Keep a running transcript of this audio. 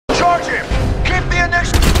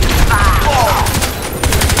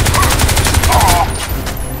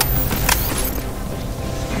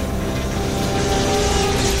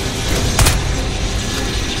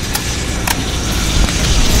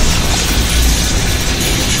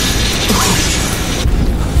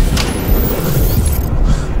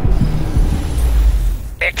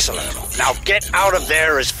Get out of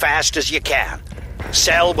there as fast as you can.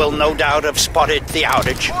 Cell will no doubt have spotted the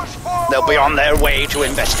outage. They'll be on their way to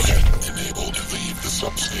investigate. Unable to leave the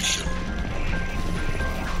substation.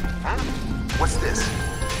 Huh? What's this?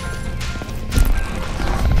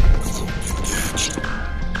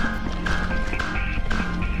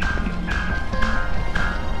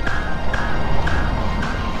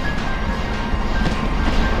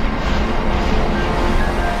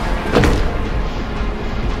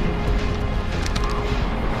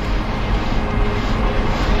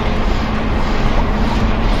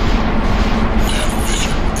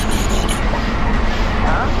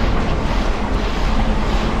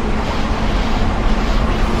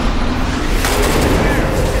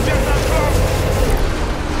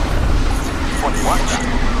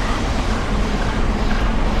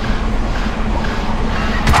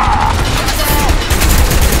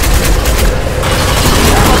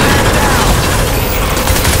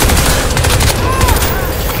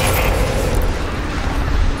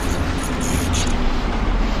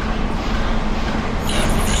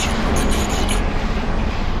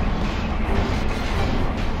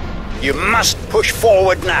 You must push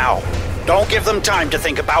forward now. Don't give them time to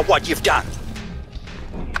think about what you've done.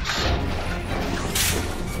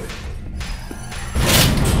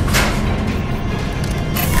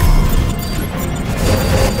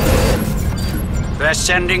 They're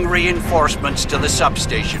sending reinforcements to the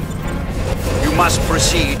substation. You must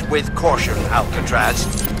proceed with caution, Alcatraz.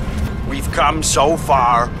 We've come so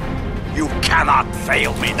far. You cannot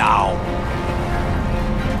fail me now.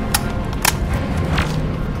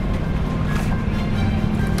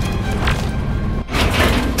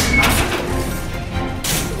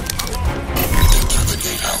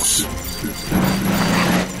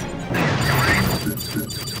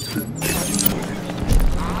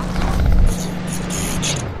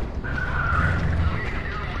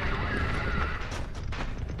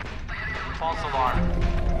 False alarm.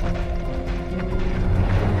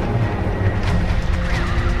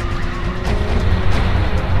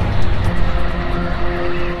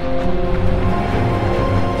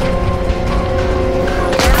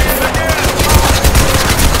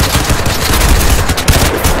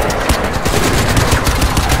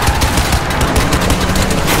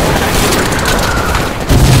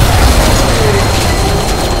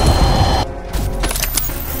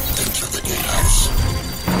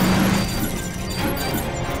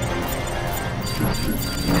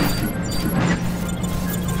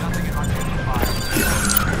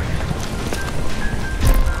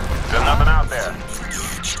 There's nothing out there.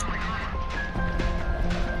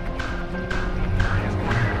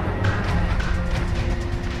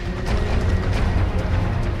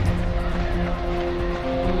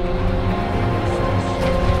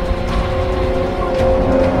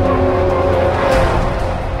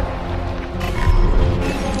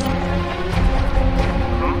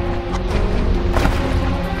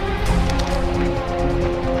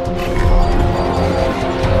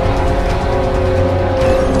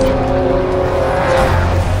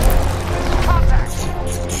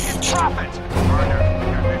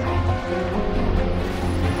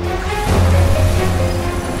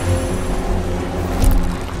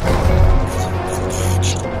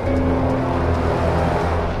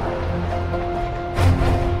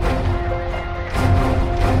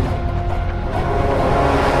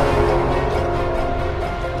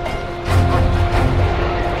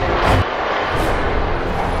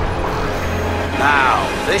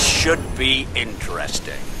 This should be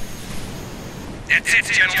interesting. That's it,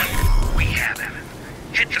 gentlemen. We have him.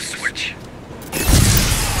 Hit the switch.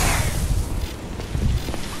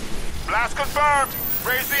 Blast confirmed.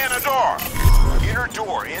 Raise the inner door. Inner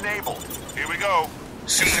door enabled. Here we go.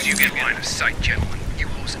 Soon as you get line of sight, gentlemen, you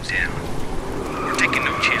hose him down. We're taking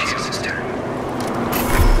no chances this time.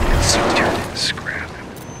 It's so turned into scrap.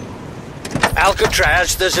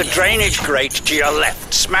 Alcatraz, there's a drainage grate to your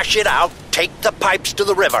left. Smash it out, take the pipes to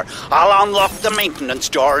the river. I'll unlock the maintenance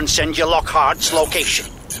door and send you Lockhart's location.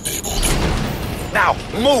 Now,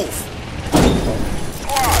 move!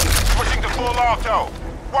 Squad, pushing to full auto.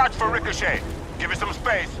 Watch for Ricochet. Give it some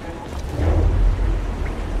space.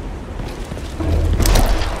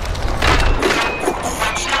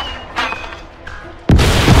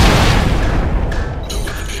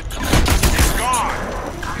 It's gone.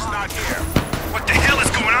 He's not here. What the hell is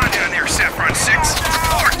going on down there, Saffron 6?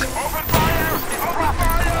 Report! Open fire! Open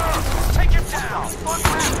fire! Take him down!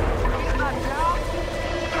 He's not down!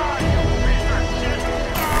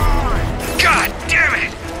 God damn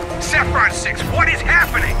it! Saffron 6, what is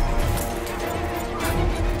happening?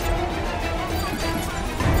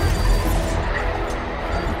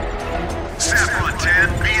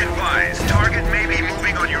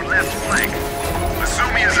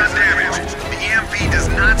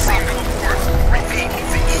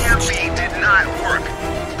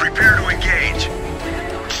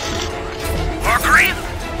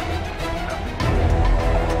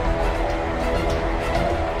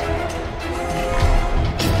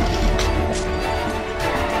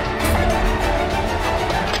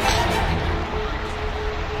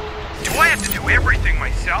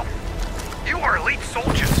 myself. You are elite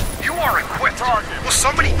soldiers. You are equipped. Will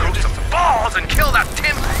somebody grow some balls and kill that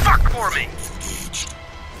tin fuck for me?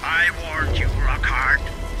 I warned you, Rockhart.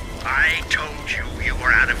 I told you you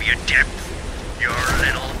were out of your depth. Your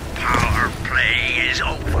little power play is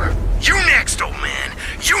over. You next, old man.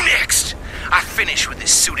 You next. I finished with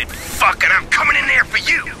this suited fuck and I'm coming in there for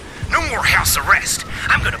you. No more house arrest.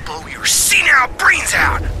 I'm gonna blow your senile brains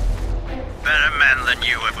out. Better men than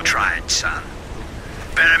you ever tried, son.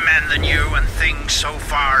 Better men than you and things so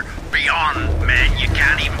far beyond men you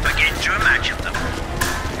can't even begin to imagine them.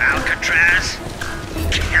 Alcatraz,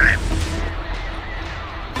 kill him.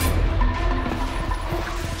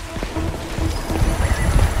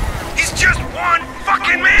 He's just one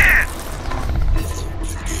fucking man!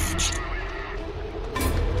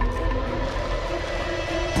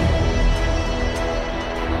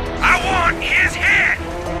 I want his head!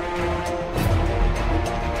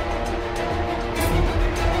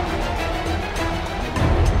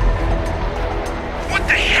 What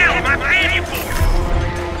the hell am I paying for?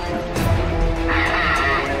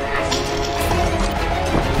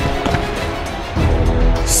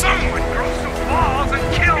 Someone grow some balls and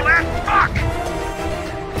kill that fuck!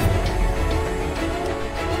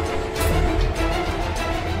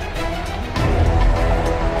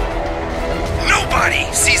 Nobody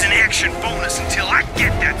sees an action bonus until I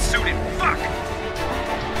get that suited fuck!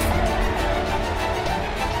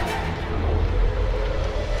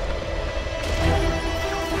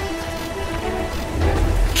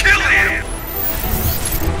 Kill him!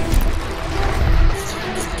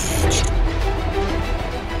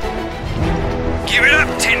 Give it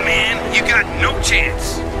up, Tin Man. You got no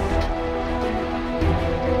chance.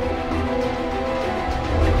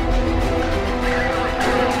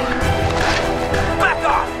 Back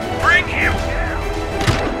off! Bring him down!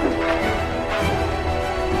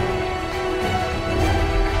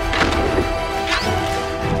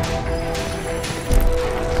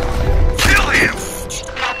 Kill him!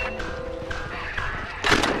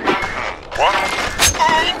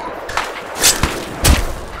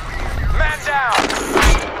 Man down!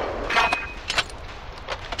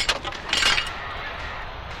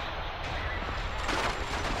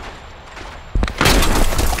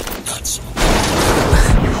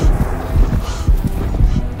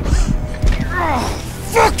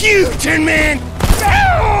 Fuck you, Tin Man!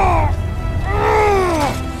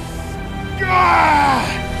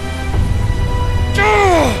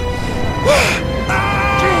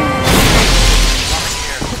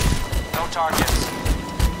 No targets.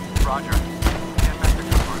 Roger. Get back to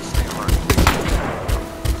cover and stay alert.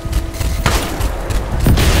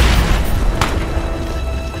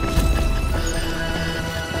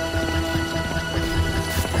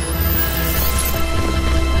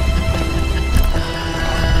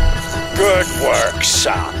 Good work,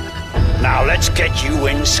 son. Now let's get you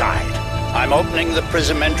inside. I'm opening the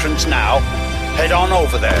prism entrance now. Head on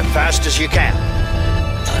over there, fast as you can.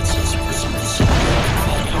 Access prison facility.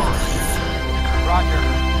 Roger.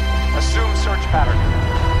 Assume search pattern.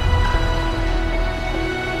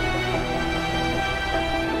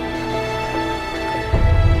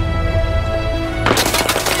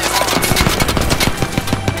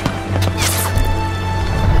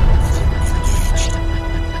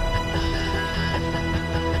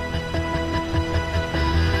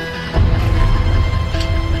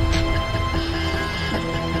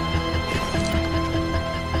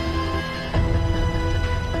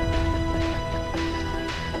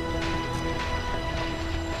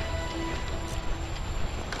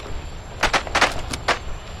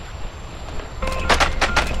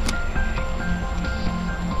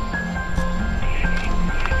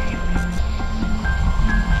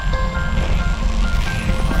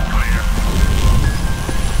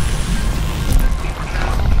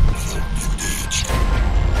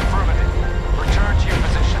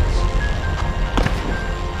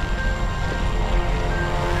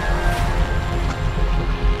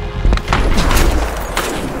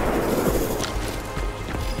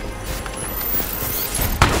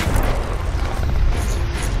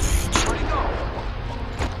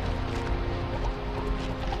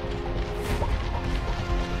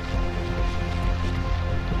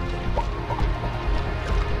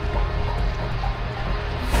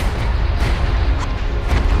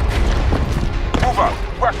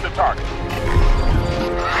 West the target.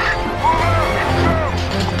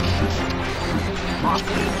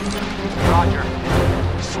 Roger.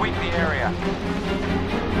 Sweep the area.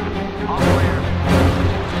 All clear.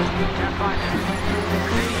 Can't find him.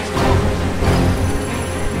 Proceed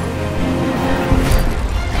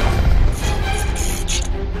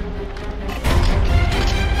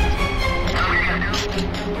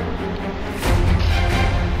east.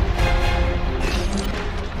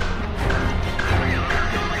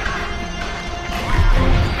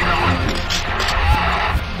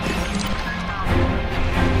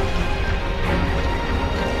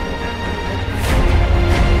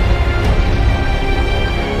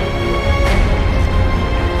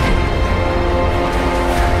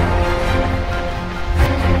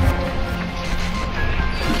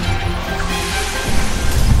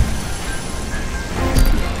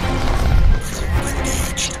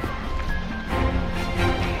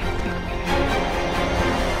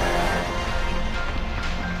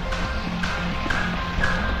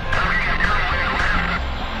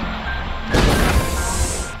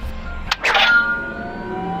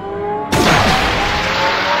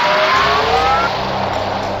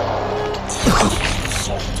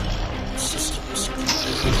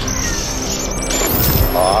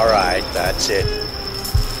 All right, that's it.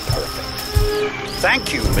 Perfect.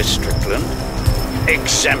 Thank you, Miss Strickland.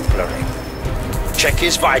 Exemplary. Check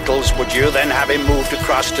his vitals, would you? Then have him moved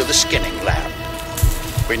across to the skinning lab.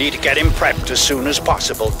 We need to get him prepped as soon as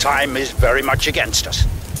possible. Time is very much against us.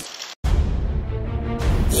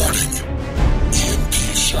 Warning. EMP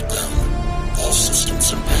shutdown. All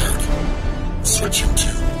systems impaired. Switching to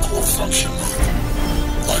core function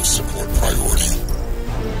mode. Life support priority.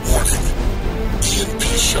 Warning. EMP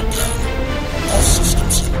shutdown. All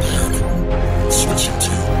systems impaired. Switching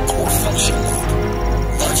to core function mode.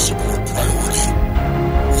 Life support priority.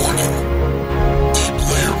 Warning. Deep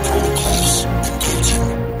layer protocols engaging.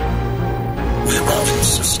 Rerouting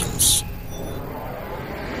systems.